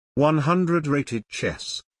100 rated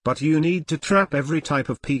chess, but you need to trap every type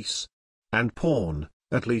of piece and pawn,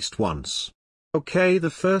 at least once. Okay, the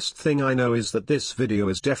first thing I know is that this video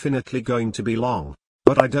is definitely going to be long,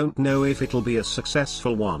 but I don't know if it'll be a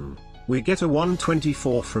successful one. We get a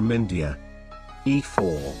 124 from India.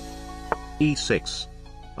 E4. E6.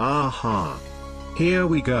 Aha. Here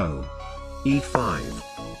we go. E5.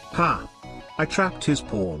 Ha. I trapped his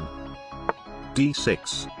pawn.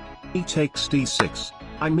 D6. He takes D6.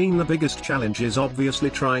 I mean, the biggest challenge is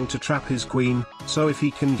obviously trying to trap his queen, so if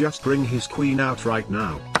he can just bring his queen out right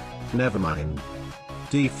now. Never mind.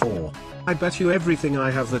 D4. I bet you everything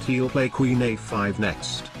I have that he'll play queen A5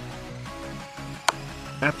 next.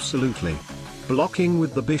 Absolutely. Blocking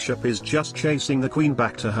with the bishop is just chasing the queen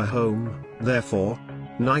back to her home, therefore,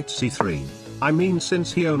 knight C3. I mean,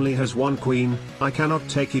 since he only has one queen, I cannot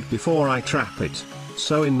take it before I trap it,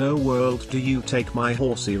 so in no world do you take my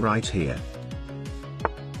horsey right here.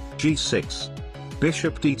 G6.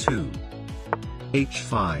 Bishop D2.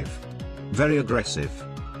 H5. Very aggressive.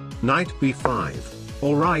 Knight B5.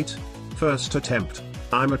 Alright, first attempt.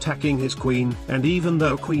 I'm attacking his queen, and even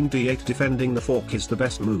though queen D8 defending the fork is the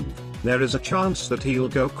best move, there is a chance that he'll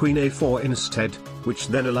go queen A4 instead, which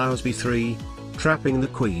then allows B3, trapping the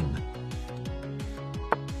queen.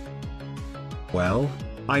 Well,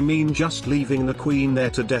 I mean, just leaving the queen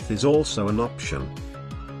there to death is also an option.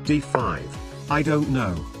 D5. I don't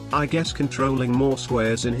know, I guess controlling more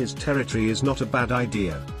squares in his territory is not a bad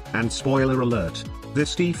idea, and spoiler alert,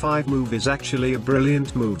 this D5 move is actually a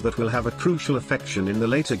brilliant move that will have a crucial effect in the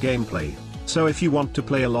later gameplay, so if you want to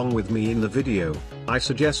play along with me in the video, I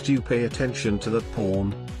suggest you pay attention to the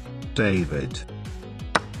pawn. David.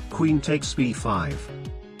 Queen takes B5.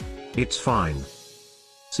 It's fine.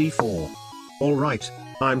 C4. Alright,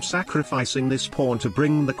 I'm sacrificing this pawn to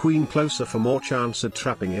bring the queen closer for more chance at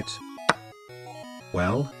trapping it.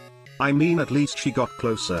 Well, I mean, at least she got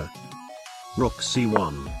closer. Rook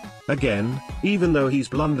C1. Again, even though he's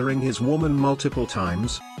blundering his woman multiple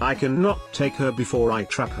times, I cannot take her before I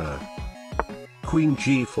trap her. Queen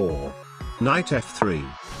G4. Knight F3.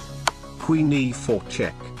 Queen E4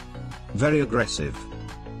 check. Very aggressive.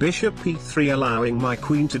 Bishop E3 allowing my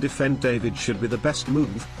queen to defend David should be the best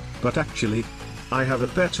move, but actually, I have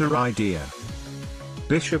a better idea.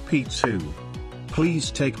 Bishop E2. Please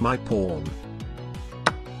take my pawn.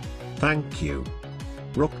 Thank you.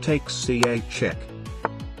 Rook takes C8 check.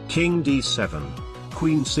 King D7.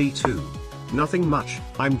 Queen C2. Nothing much,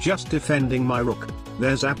 I'm just defending my rook,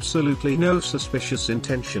 there's absolutely no suspicious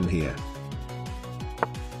intention here.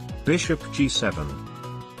 Bishop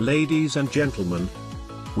G7. Ladies and gentlemen,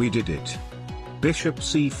 we did it. Bishop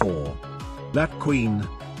C4. That queen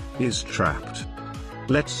is trapped.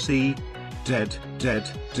 Let's see. Dead, dead,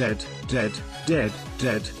 dead, dead, dead,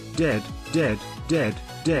 dead, dead, dead, dead,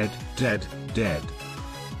 dead, dead, dead.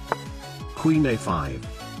 Queen A5.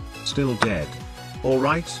 Still dead.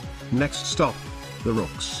 Alright, next stop, the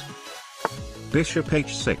rooks. Bishop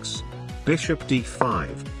H6. Bishop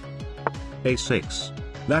D5.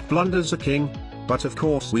 A6. That blunders a king, but of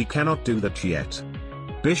course we cannot do that yet.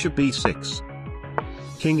 Bishop E6.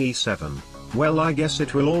 King E7. Well, I guess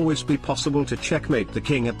it will always be possible to checkmate the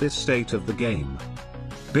king at this state of the game.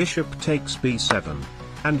 Bishop takes B7.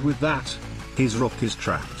 And with that, his rook is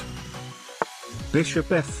trapped. Bishop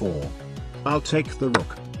F4. I'll take the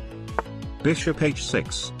rook. Bishop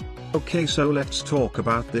H6. Okay, so let's talk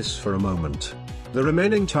about this for a moment. The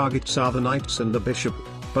remaining targets are the knights and the bishop,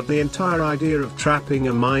 but the entire idea of trapping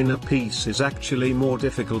a minor piece is actually more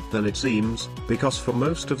difficult than it seems, because for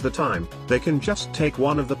most of the time, they can just take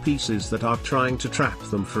one of the pieces that are trying to trap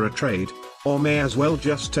them for a trade, or may as well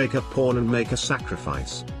just take a pawn and make a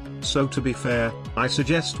sacrifice. So to be fair, I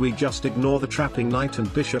suggest we just ignore the trapping knight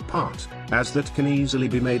and bishop part, as that can easily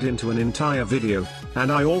be made into an entire video,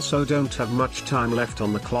 and I also don't have much time left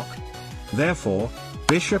on the clock. Therefore,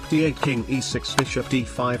 Bishop D8 King E6 Bishop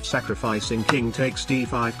D5 sacrificing King takes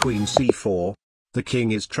D5 Queen C4, the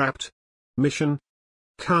king is trapped. Mission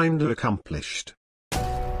kinda accomplished.